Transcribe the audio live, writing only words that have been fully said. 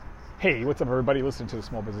Hey, what's up, everybody? Listen to the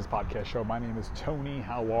Small Business Podcast Show. My name is Tony.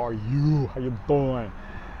 How are you? How you doing?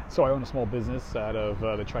 So I own a small business out of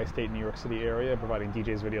the tri-state New York City area, providing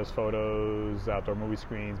DJs, videos, photos, outdoor movie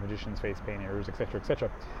screens, magicians, face painters, etc.,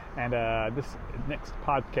 etc. And this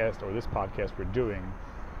podcast we're doing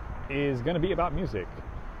is going to be about music,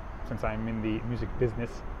 since I'm in the music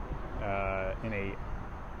business in a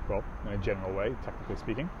general way, technically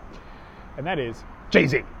speaking. And that is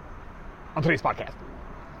Jay-Z on today's podcast.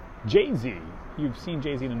 Jay-Z, you've seen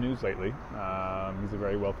Jay-Z in the news lately. He's a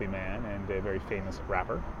very wealthy man and a very famous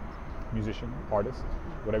rapper, musician, artist,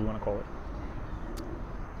 whatever you want to call it.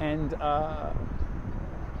 And I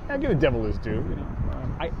give the devil his due.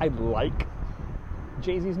 I like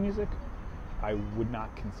Jay-Z's music. I would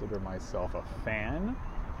not consider myself a fan,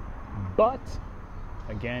 but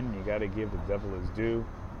again, you got to give the devil his due,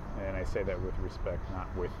 and I say that with respect,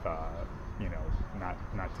 not with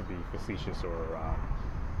not to be facetious or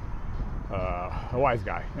a wise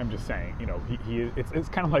guy. I'm just saying, it's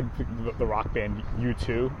kind of like the rock band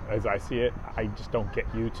U2, as I see it. I just don't get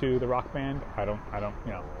U2, the rock band. I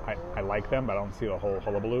like them, but I don't see the whole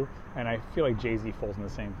hullabaloo. And I feel like Jay-Z falls in the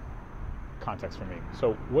same context for me.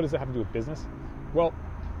 So what does that have to do with business? Well,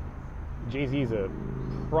 Jay-Z's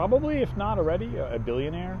probably, if not already, a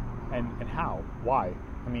billionaire. And how? Why?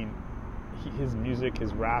 I mean, his music,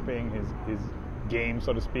 his rapping, his game,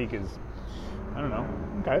 so to speak, is, I don't know.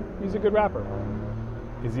 Okay, he's a good rapper.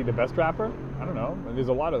 Is he the best rapper? I don't know. There's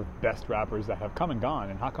a lot of best rappers that have come and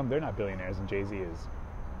gone, and how come they're not billionaires and Jay-Z is?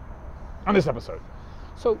 On this episode.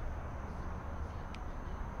 So,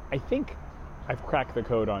 I think I've cracked the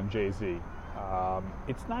code on Jay-Z.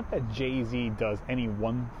 It's not that Jay-Z does any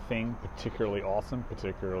one thing particularly awesome,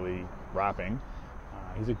 particularly rapping.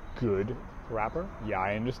 He's a good rapper. Yeah,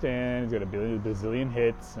 I understand. He's got a bazillion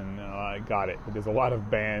hits, and I got it. But there's a lot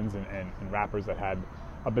of bands and rappers that had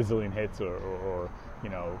a bazillion hits, or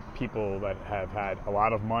people that have had a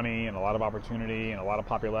lot of money and a lot of opportunity and a lot of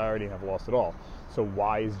popularity and have lost it all. So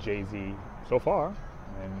why is Jay-Z so far,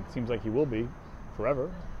 and it seems like he will be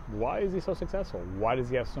forever, why is he so successful? Why does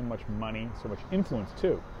he have so much money, so much influence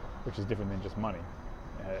too, which is different than just money?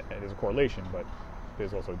 There's a correlation, but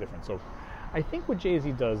there's also a difference. So I think what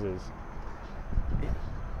Jay-Z does is,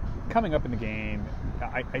 coming up in the game,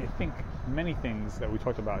 I think many things that we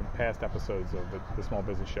talked about in past episodes of the Small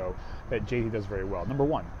Business Show that Jay-Z does very well. Number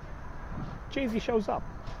one, Jay-Z shows up.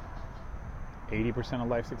 80% of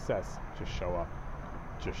life success, just show up.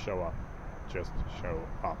 Just show up. Just show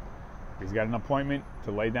up. If he's got an appointment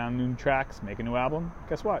to lay down new tracks, make a new album,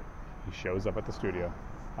 guess what? He shows up at the studio.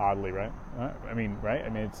 Oddly, right? Right?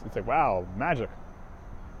 It's like, wow, magic.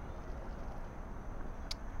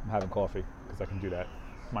 I'm having coffee because I can do that.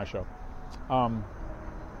 It's my show.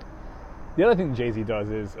 The other thing Jay-Z does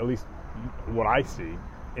is, at least what I see,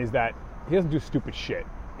 is that he doesn't do stupid shit.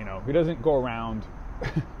 He doesn't go around,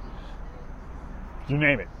 you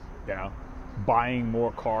name it, buying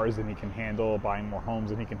more cars than he can handle, buying more homes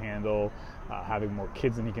than he can handle, having more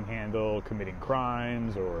kids than he can handle, committing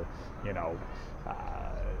crimes, or,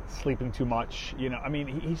 sleeping too much. He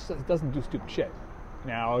just doesn't do stupid shit.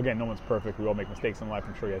 Now, again, no one's perfect. We all make mistakes in life.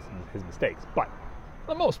 I'm sure he has his mistakes. But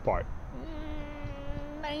for the most part,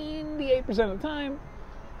 98% of the time,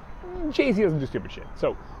 Jay-Z doesn't do stupid shit.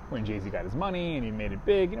 So when Jay-Z got his money and he made it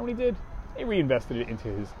big, you know what he did? He reinvested it into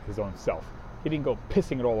his own self. He didn't go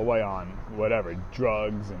pissing it all away on whatever,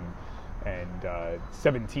 drugs and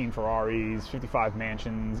 17 Ferraris, 55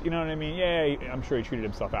 mansions. You know what I mean? Yeah, I'm sure he treated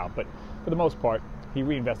himself out. But for the most part, he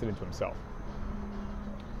reinvested into himself.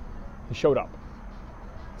 He showed up.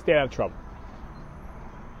 Stayed out of trouble.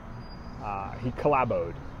 He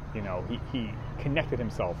collaboed. He connected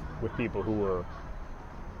himself with people who were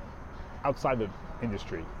outside the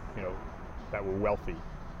industry, that were wealthy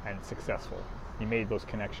and successful. He made those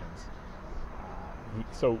connections.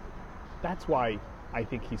 So that's why I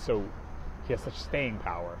think he has such staying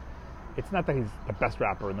power. It's not that he's the best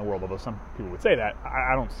rapper in the world, although some people would say that.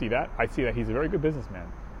 I don't see that. I see that he's a very good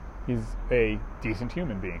businessman. He's a decent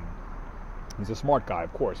human being. He's a smart guy,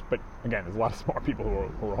 of course, but again, there's a lot of smart people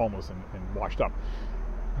who are homeless and washed up.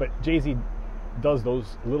 But Jay-Z does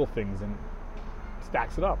those little things and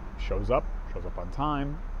stacks it up. Shows up on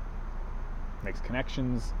time, makes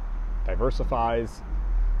connections, diversifies.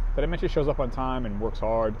 But I mentioned shows up on time and works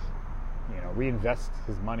hard, reinvests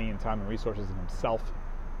his money and time and resources in himself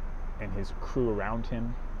and his crew around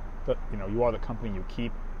him. But, you are the company you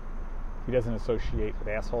keep. He doesn't associate with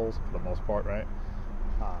assholes for the most part, right?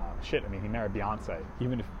 He married Beyonce.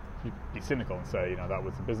 Even if you'd be cynical and say, that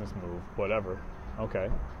was a business move, whatever. Okay.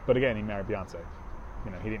 But again, he married Beyonce.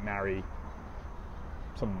 He didn't marry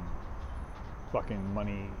some fucking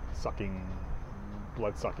money-sucking,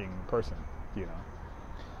 blood-sucking person, you know.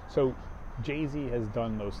 So Jay-Z has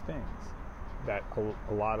done those things that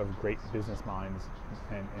a lot of great business minds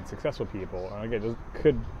and successful people, and again,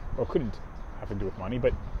 could or couldn't have to do with money,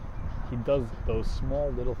 but he does those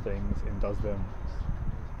small little things and does them,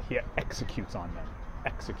 he executes on them,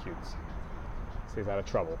 stays out of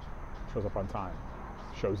trouble, shows up on time,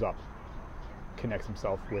 shows up, connects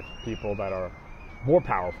himself with people that are more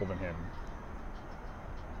powerful than him,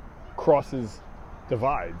 crosses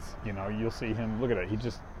divides, you know. You'll see him, look at it,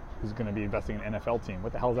 he's going to be investing in an NFL team.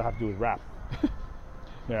 What the hell does that have to do with rap?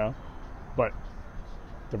 You know? But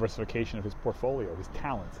diversification of his portfolio, his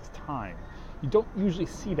talents, his time. You don't usually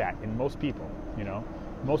see that in most people, you know?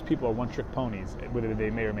 Most people are one-trick ponies, whether they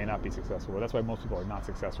may or may not be successful. Well, that's why most people are not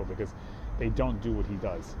successful, because they don't do what he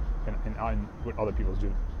does and what other people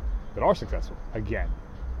do that are successful. Again,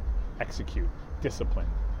 execute, discipline,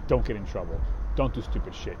 don't get in trouble, don't do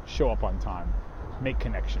stupid shit, show up on time, make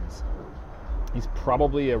connections. He's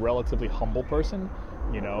probably a relatively humble person,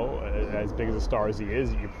 you know, as big as a star as he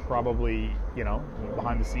is. You're probably, you know,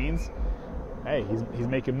 behind the scenes, hey, he's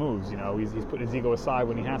making moves, you know, he's putting his ego aside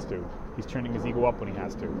when he has to. He's turning his ego up when he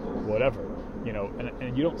has to, whatever, you know,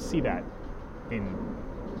 and you don't see that in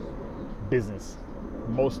business.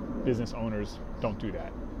 Most business owners don't do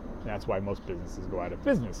that. And that's why most businesses go out of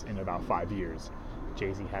business in about 5 years.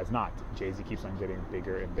 Jay-Z has not. Jay-Z keeps on getting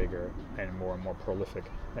bigger and bigger and more prolific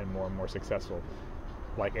and more successful,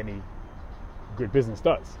 like any good business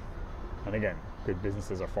does. And again, good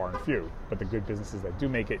businesses are far and few, but the good businesses that do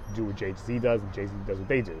make it do what Jay-Z does, and Jay-Z does what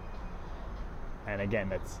they do. And again,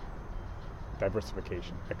 that's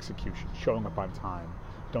diversification, execution, showing up on time,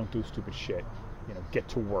 don't do stupid shit, you know, get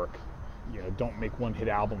to work, you know, don't make one-hit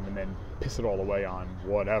album and then piss it all away on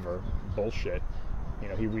whatever bullshit. You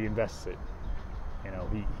know, he reinvests it. You know,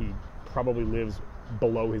 he probably lives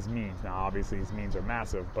below his means. Now, obviously, his means are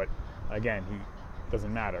massive, but again, he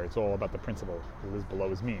doesn't matter. It's all about the principle. He lives below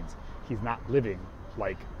his means. He's not living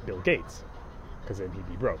like Bill Gates, because then he'd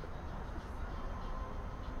be broke.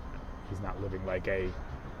 He's not living like a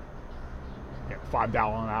 $5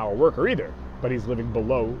 an hour worker either, but he's living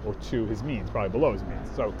below or to his means, probably below his means.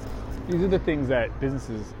 So these are the things that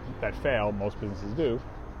businesses that fail, most businesses do.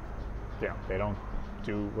 You know, they don't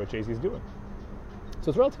do what Jay-Z's doing. So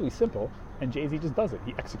it's relatively simple, and Jay-Z just does it.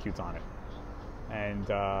 He executes on it. And,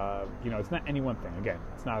 you know, it's not any one thing. Again,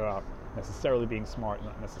 it's not about necessarily being smart,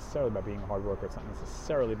 not necessarily about being a hard worker. It's not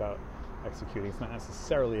necessarily about executing. It's not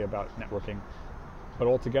necessarily about networking. But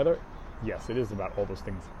altogether, yes, it is about all those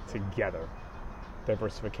things together.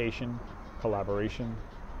 Diversification, collaboration,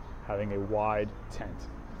 having a wide tent,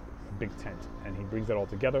 a big tent. And he brings that all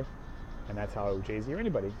together, and that's how Jay-Z or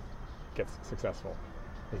anybody gets successful.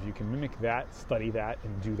 If you can mimic that, study that,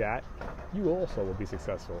 and do that, you also will be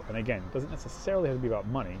successful. And again, it doesn't necessarily have to be about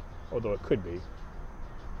money, although it could be.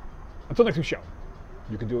 Until next week's show,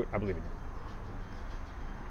 you can do it. I believe in you.